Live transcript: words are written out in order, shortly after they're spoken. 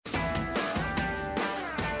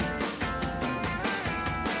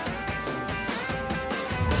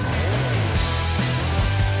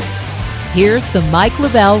Here's the Mike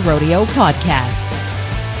Lavelle Rodeo Podcast.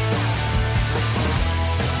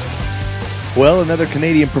 Well, another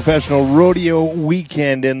Canadian professional rodeo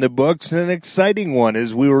weekend in the books, and an exciting one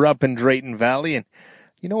as we were up in Drayton Valley. And,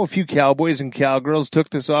 you know, a few cowboys and cowgirls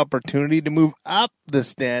took this opportunity to move up the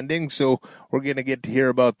standings, so we're going to get to hear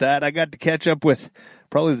about that. I got to catch up with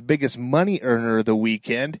probably the biggest money earner of the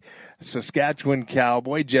weekend, Saskatchewan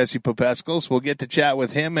cowboy Jesse Popescu. We'll get to chat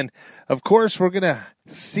with him, and of course we're going to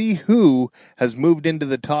see who has moved into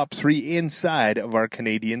the top three inside of our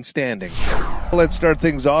Canadian standings. Let's start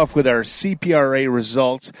things off with our CPRA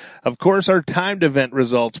results. Of course, our timed event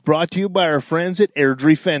results brought to you by our friends at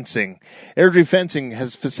Airdrie Fencing. Airdrie Fencing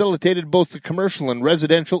has facilitated both the commercial and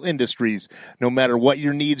residential industries. No matter what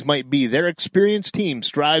your needs might be, their experienced team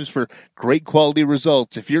strives for great quality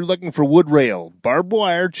results. If you're looking for wood rail, barbed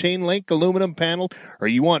wire, chain link, aluminum panel, or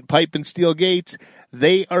you want pipe and steel gates,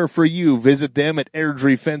 they are for you. Visit them at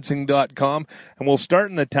airdriefencing.com, and we'll start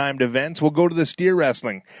in the timed events. We'll go to the steer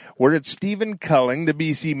wrestling, where it's Stephen Culling, the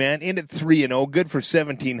BC man, in at 3-0, good for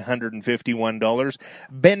 $1,751.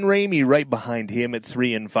 Ben Ramey right behind him at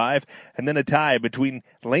 3-5, and then a tie between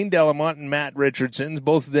Lane Delamont and Matt Richardson,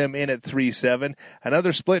 both of them in at 3-7.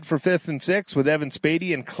 Another split for 5th and 6th with Evan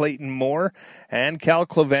Spady and Clayton Moore, and Cal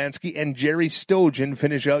Klavansky and Jerry Stojan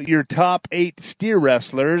finish out your top 8 steer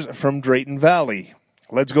wrestlers from Drayton Valley.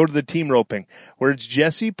 Let's go to the team roping, where it's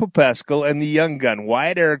Jesse Popescu and the young gun,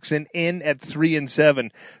 Wyatt Erickson, in at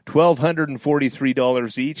 3-7,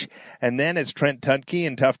 $1,243 each. And then it's Trent Tuntke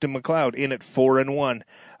and Tufton McLeod in at 4-1.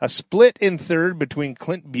 A split in third between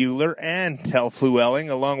Clint Bueller and Tel Fluelling,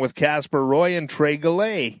 along with Casper Roy and Trey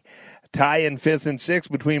Galley. Tie in 5th and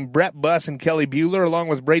 6th between Brett Buss and Kelly Bueller, along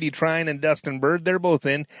with Brady Trine and Dustin Bird. They're both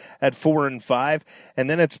in at 4-5. And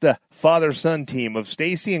then it's the father-son team of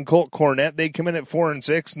Stacy and Colt Cornett. They come in at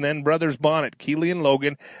 4-6. And then brothers Bonnet, Keely and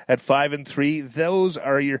Logan at 5-3. Those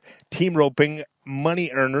are your team roping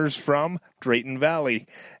money earners from Drayton Valley.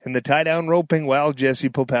 In the tie-down roping, well, Jesse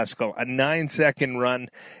Popescu, a 9-second run.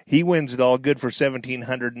 He wins it all, good for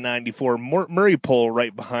 $1,794. Murray Pole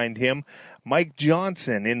right behind him. Mike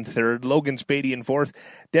Johnson in third, Logan Spady in fourth,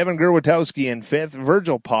 Devin Gerwatowski in fifth,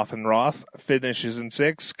 Virgil Pothenroth finishes in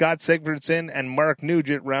sixth, Scott Sigfridson and Mark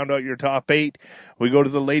Nugent round out your top 8. We go to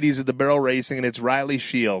the ladies of the barrel racing, and it's Riley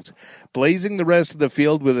Shields blazing the rest of the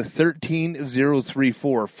field with a 13.034,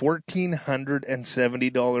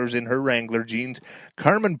 $1,470 in her Wrangler jeans.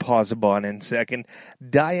 Carmen Posabon in second,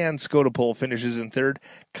 Diane Scotopole finishes in third,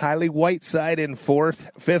 Kylie Whiteside in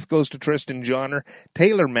fourth, fifth goes to Tristan Johnner,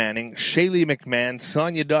 Taylor Manning, Shaylee McMahon,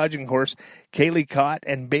 Sonia Dodging Horse, Kaylee Cott,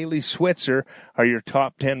 and Bailey Switzer are your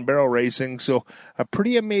top 10 barrel racing. So a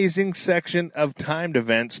pretty amazing section of timed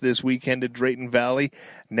events this weekend at Drayton Valley.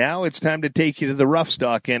 Now it's time to take you to the rough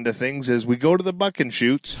stock end of things as we go to the buck and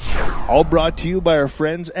shoots. All brought to you by our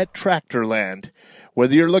friends at Tractorland.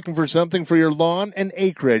 Whether you're looking for something for your lawn and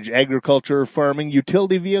acreage, agriculture or farming,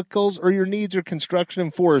 utility vehicles, or your needs are construction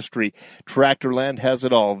and forestry, Tractorland has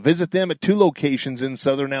it all. Visit them at 2 locations in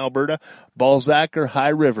southern Alberta, Balzac or High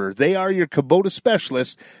River. They are your Kubota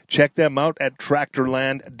specialists. Check them out at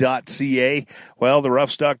tractorland.ca. Well, the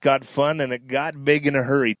rough stock got fun, and it got big in a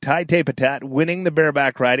hurry. Ty Tapatat winning the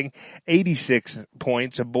bareback riding, 86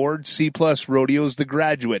 points aboard C-Plus Rodeos The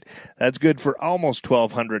Graduate. That's good for almost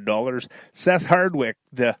 $1,200. Seth Hardwick,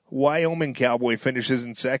 the Wyoming cowboy, finishes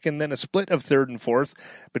in second, then a split of third and fourth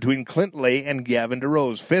between Clint Lay and Gavin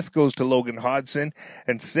DeRose. Fifth goes to Logan Hodson,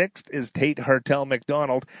 and sixth is Tate Hartel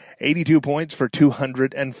McDonald, 82 points for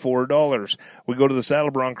 $204. We go to the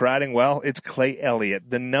saddle bronc riding. Well, it's Clay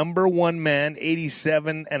Elliott, the number one man,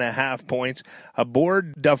 87.5 points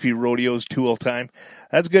aboard Duffy Rodeo's Tool Time.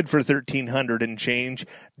 That's good for $1,300 and change.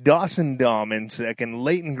 Dawson Dahm in second,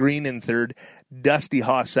 Leighton Green in third, Dusty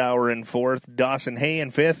Hossauer in fourth, Dawson Hay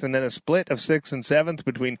in fifth, and then a split of sixth and seventh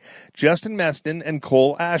between Justin Meston and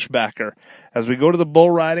Cole Ashbacker. As we go to the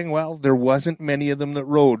bull riding, well, there wasn't many of them that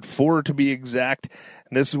rode, 4 to be exact.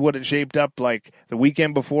 And this is what it shaped up like. The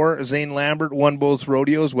weekend before, Zane Lambert won both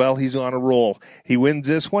rodeos. Well, he's on a roll. He wins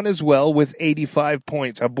this one as well with 85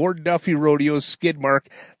 points. Aboard Duffy Rodeo's skid mark,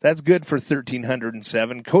 that's good for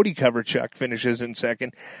 $1,307. Cody Coverchuk finishes in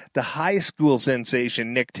second. The high school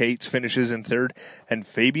sensation Nick Tates finishes in third. And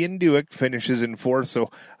Fabian Dewick finishes in fourth.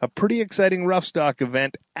 So a pretty exciting rough stock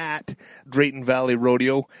event at Drayton Valley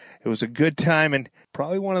Rodeo. It was a good time and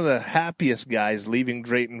probably one of the happiest guys leaving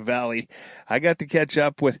Drayton Valley. I got to catch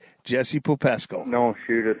up with Jesse Popescu. No,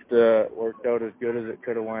 shoot, it worked out as good as it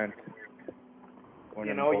could have went.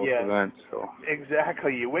 Events, so.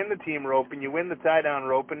 Exactly. You win the team rope and you win the tie-down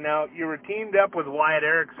rope, and now you were teamed up with Wyatt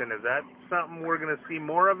Erickson. Is that something we're going to see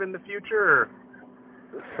more of in the future? Or?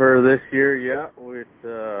 For this year, yeah,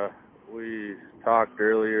 we talked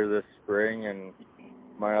earlier this spring, and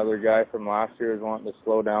my other guy from last year is wanting to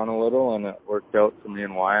slow down a little, and it worked out for me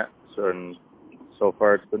and Wyatt. So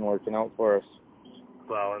far it's been working out for us.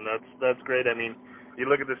 Well, and that's great. I mean, you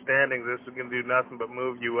look at the standings, this is going to do nothing but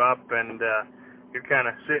move you up, and you're kind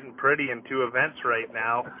of sitting pretty in 2 events right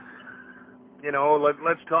now. You know,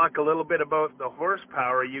 let's talk a little bit about the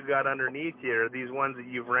horsepower you got underneath you. Are these ones that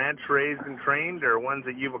you've ranch raised and trained, or ones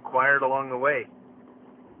that you've acquired along the way?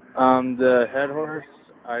 The head horse,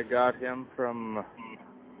 I got him from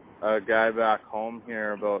a guy back home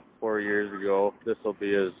here about 4 years ago. This will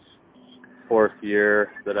be his 4th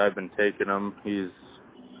year that I've been taking him. He's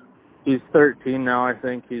 13 now, I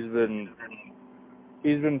think. He's been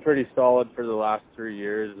pretty solid for the last 3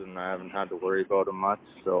 years, and I haven't had to worry about him much,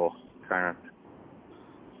 so kind of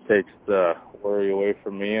takes the worry away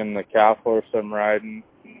from me. And the calf horse I'm riding,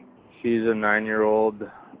 she's a 9-year-old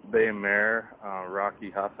bay mare, Rocky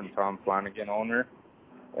Huff and Tom Flanagan owner.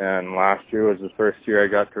 And last year was the first year I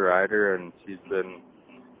got to ride her, and she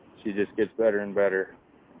just gets better and better.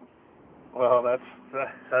 Well, that's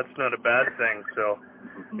not a bad thing. So,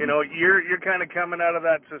 you know, you're kind of coming out of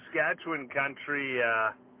that Saskatchewan country,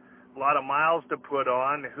 a lot of miles to put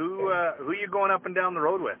on. Who are you going up and down the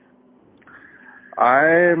road with?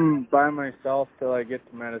 I'm by myself till I get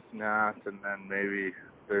to Medicine Hat, and then maybe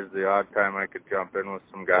there's the odd time I could jump in with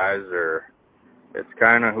some guys, or it's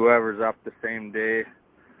kind of whoever's up the same day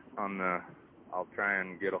I'll try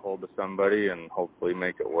and get a hold of somebody and hopefully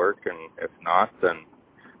make it work, and if not, then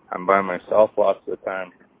I'm by myself lots of the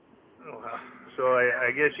time. So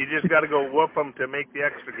I guess you just got to go whoop them to make the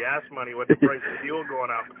extra gas money with the price of fuel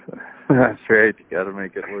going up. That's right. You got to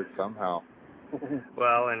make it work somehow.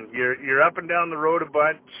 Well, and you're up and down the road a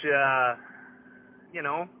bunch. You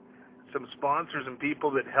know, some sponsors and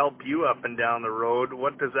people that help you up and down the road.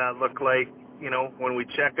 What does that look like? You know, when we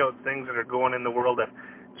check out things that are going in the world of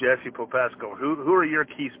Jesse Popesco, who are your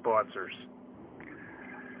key sponsors?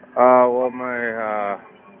 Well, my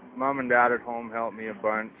mom and dad at home helped me a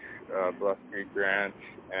bunch. Bluff Creek Ranch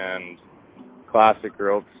and Classic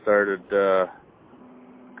Ropes got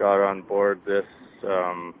on board this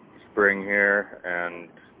spring here, and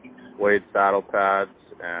Wade Saddle Pads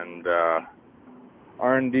and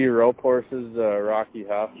R&D Rope Horses. Rocky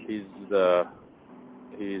Huff, he's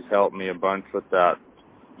helped me a bunch with that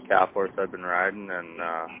calf horse I've been riding, and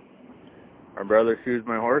my brother shoes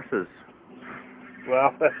my horses.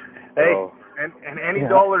 Well, hey, and any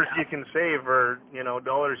dollars you can save, or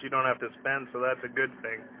dollars you don't have to spend, so that's a good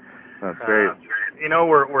thing. That's great.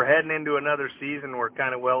 We're heading into another season. We're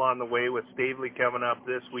kind of well on the way with Stavely coming up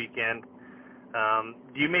this weekend.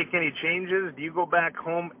 Do you make any changes? Do you go back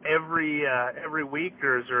home every week,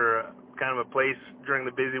 or is there kind of a place during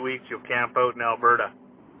the busy weeks you'll camp out in Alberta?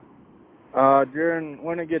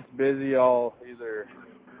 When it gets busy, I'll either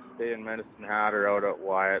stay in Medicine Hat or out at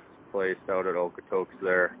Wyatt's place out at Okotoks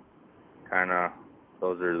there. Kind of,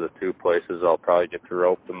 those are the 2 places I'll probably get to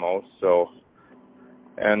rope the most. So,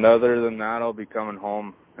 and other than that, I'll be coming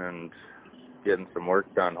home and getting some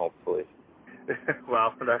work done, hopefully.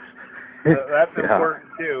 Well, that's important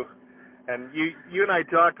too. And you and I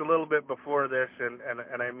talked a little bit before this, and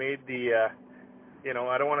I made the,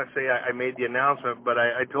 I don't want to say I made the announcement, but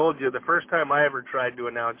I told you the first time I ever tried to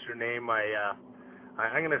announce your name,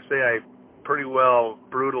 I'm going to say I pretty well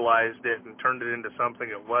brutalized it and turned it into something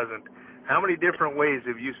it wasn't. How many different ways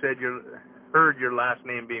have you heard your last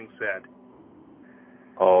name being said?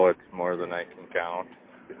 Oh, it's more than I can count.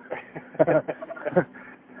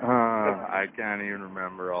 I can't even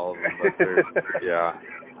remember all of them, but yeah.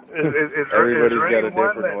 Everybody's got a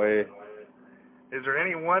different way. Is there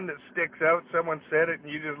any one that sticks out? Someone said it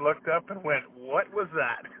and you just looked up and went, "What was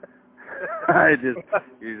that?" I just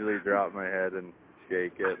usually drop my head and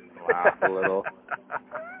shake it and laugh a little.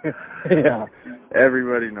 Yeah.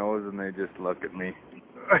 Everybody knows and they just look at me.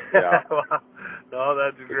 Yeah. Well, no,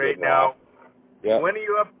 that's great. Now, yep. When are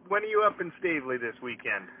you up in Stavely this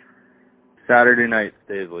weekend? Saturday night,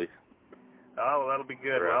 Stavely. Oh, well, that'll be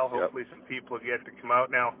good. Correct. Well, hopefully some people get to come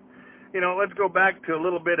out. Now, let's go back to a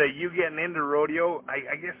little bit of you getting into rodeo.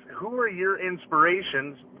 I guess, who are your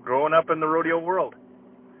inspirations growing up in the rodeo world?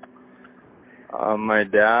 My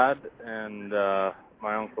dad and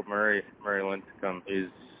my Uncle Murray Lincecum.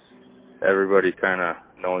 Everybody kind of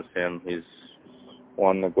knows him. He's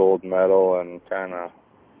won the gold medal and kind of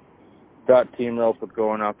got team rope with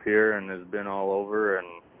going up here and has been all over. And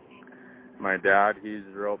my dad, he's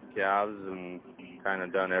roped calves and kind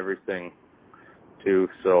of done everything too.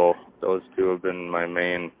 So those 2 have been my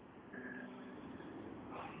main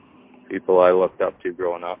people I looked up to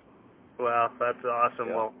growing up. Well, that's awesome.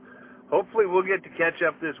 Yeah. Well, hopefully we'll get to catch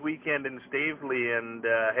up this weekend in Stavely, and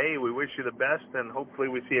hey, we wish you the best, and hopefully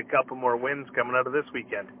we see a couple more wins coming out of this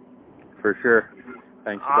weekend. For sure.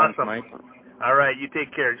 Thanks a bunch, Awesome. Mike. All right, you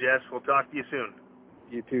take care, Jess. We'll talk to you soon.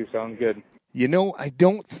 You too. Sounds good. You know, I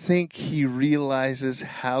don't think he realizes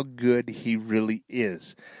how good he really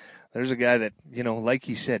is. There's a guy that, you know, like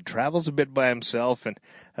he said, travels a bit by himself and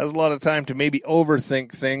has a lot of time to maybe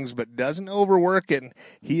overthink things, but doesn't overwork it. And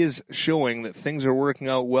he is showing that things are working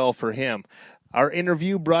out well for him. Our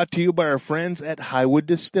interview brought to you by our friends at Highwood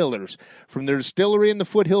Distillers. From their distillery in the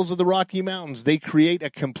foothills of the Rocky Mountains, they create a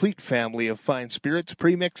complete family of fine spirits,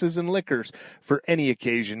 premixes, and liquors for any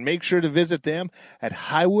occasion. Make sure to visit them at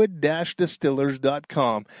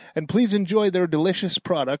highwood-distillers.com, and please enjoy their delicious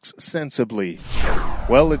products sensibly.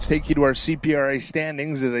 Well, let's take you to our CPRA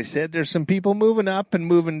standings. As I said, there's some people moving up and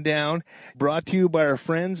moving down. Brought to you by our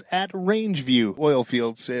friends at Rangeview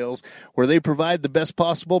Oilfield Sales, where they provide the best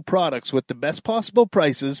possible products with the best possible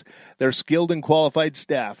prices. Their skilled and qualified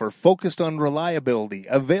staff are focused on reliability,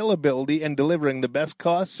 availability, and delivering the best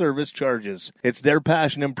cost service charges. It's their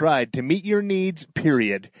passion and pride to meet your needs,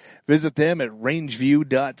 period. Visit them at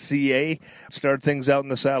rangeview.ca. Start things out in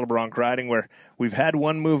the saddle bronc riding, where we've had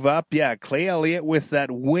one move up. Yeah, Clay Elliott with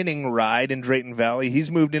that winning ride in Drayton Valley.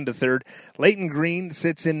 He's moved into third. Leighton Green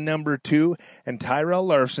sits in number 2, and Tyrell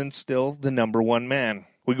Larson still the number 1 man.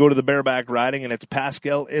 We go to the bareback riding, and it's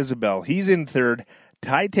Pascal Isabel. He's in third.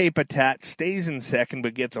 Tai Te Patat stays in second,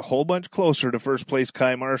 but gets a whole bunch closer to first place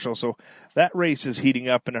Kai Marshall. So that race is heating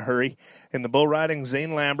up in a hurry. In the bull riding,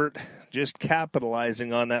 Zane Lambert just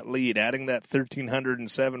capitalizing on that lead, adding that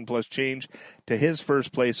 1,307 plus change to his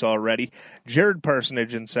first place already. Jared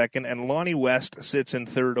Parsonage in second, and Lonnie West sits in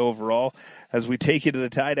third overall. As we take you to the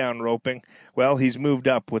tie-down roping, well, he's moved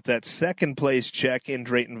up with that second place check in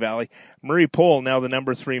Drayton Valley. Murray Pohl, now the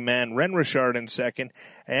number 3 man. Ren Richard in second,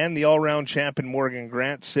 and the all-round champion Morgan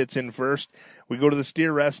Grant sits in first. We go to the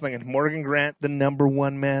steer wrestling, and Morgan Grant, the number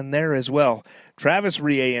 1 man there as well. Travis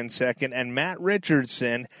Rie in second, and Matt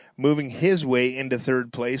Richardson moving his way into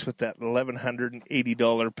third place with that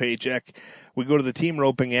 $1,180 paycheck. We go to the team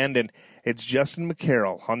roping end, and it's Justin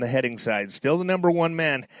McCarroll on the heading side. Still the number 1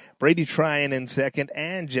 man. Brady Tryon in second,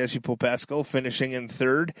 and Jesse Popesco finishing in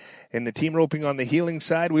third. In the team roping on the heeling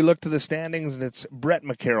side, we look to the standings, and it's Brett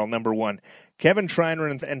McCarroll, number 1. Kevin Schreiner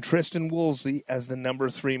and Tristan Woolsey as the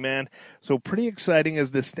number 3 man. So pretty exciting,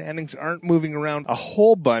 as the standings aren't moving around a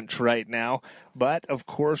whole bunch right now. But, of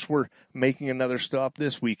course, we're making another stop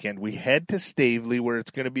this weekend. We head to Stavely, where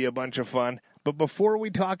it's going to be a bunch of fun. But before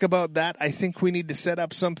we talk about that, I think we need to set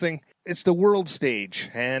up something. It's the world stage,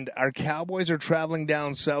 and our Cowboys are traveling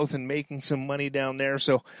down south and making some money down there,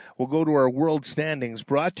 so we'll go to our world standings,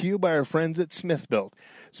 brought to you by our friends at Smith-Built.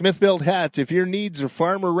 Smith-Built hats, if your needs are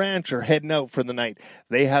farm or ranch or heading out for the night,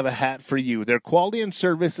 they have a hat for you. Their quality and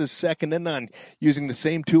service is second to none, using the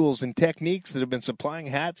same tools and techniques that have been supplying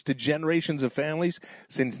hats to generations of families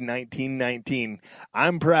since 1919.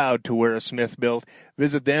 I'm proud to wear a Smith-Built.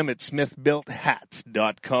 Visit them at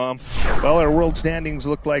smithbuilthats.com. Well, our world standings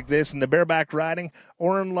look like this. In the bareback riding,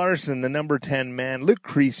 Oren Larson, the number 10 man. Luke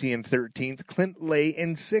Creasy in 13th. Clint Lay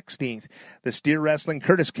in 16th. The steer wrestling,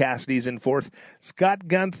 Curtis Cassidy's in 4th. Scott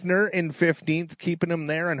Gunther in 15th, keeping him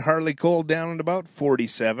there. And Harley Cole down at about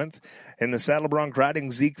 47th. In the saddle bronc riding,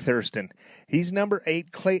 Zeke Thurston. He's number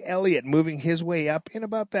 8. Clay Elliott moving his way up in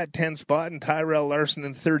about that 10 spot. And Tyrell Larson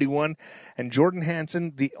in 31. And Jordan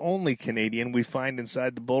Hansen, the only Canadian we find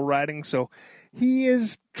inside the bull riding. So he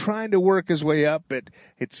is trying to work his way up, but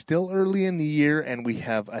it's still early in the year, and we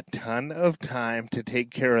have a ton of time to take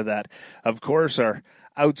care of that. Of course, our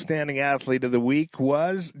outstanding athlete of the week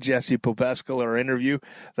was Jesse Popesco, our interview.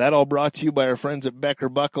 That all brought to you by our friends at Becker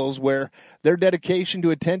Buckles, where their dedication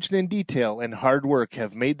to attention and detail and hard work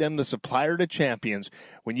have made them the supplier to champions.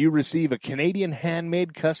 When you receive a Canadian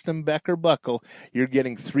handmade custom Becker buckle, you're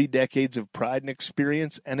getting 3 decades of pride and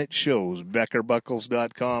experience, and it shows.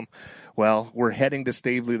 BeckerBuckles.com. Well, we're heading to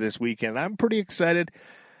Stavely this weekend. I'm pretty excited.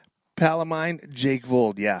 Pal of mine, Jake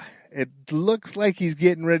Vold, yeah. It looks like he's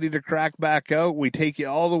getting ready to crack back out. We take you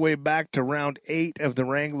all the way back to round 8 of the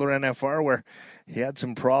Wrangler NFR, where he had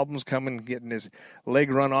some problems getting his leg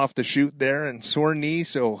run off the chute there and sore knee.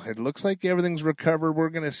 So it looks like everything's recovered. We're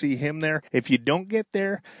going to see him there. If you don't get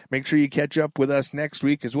there, make sure you catch up with us next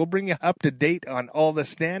week, as we'll bring you up to date on all the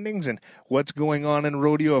standings and what's going on in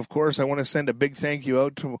rodeo. Of course, I want to send a big thank you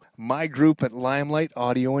out to my group at Limelight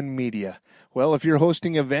Audio and Media. Well, if you're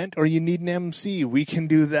hosting an event or you need an MC, we can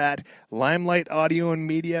do that. Limelight Audio and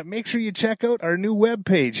Media. Make sure you check out our new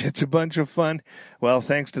webpage. It's a bunch of fun. Well,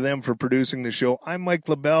 thanks to them for producing the show. I'm Mike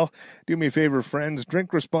LaBelle. Do me a favor, friends.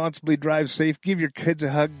 Drink responsibly, drive safe, give your kids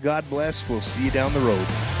a hug. God bless. We'll see you down the road.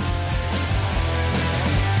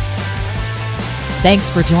 Thanks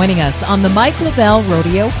for joining us on the Mike LaBelle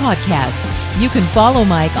Rodeo Podcast. You can follow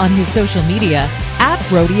Mike on his social media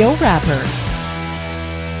 @Rodeo Rapper.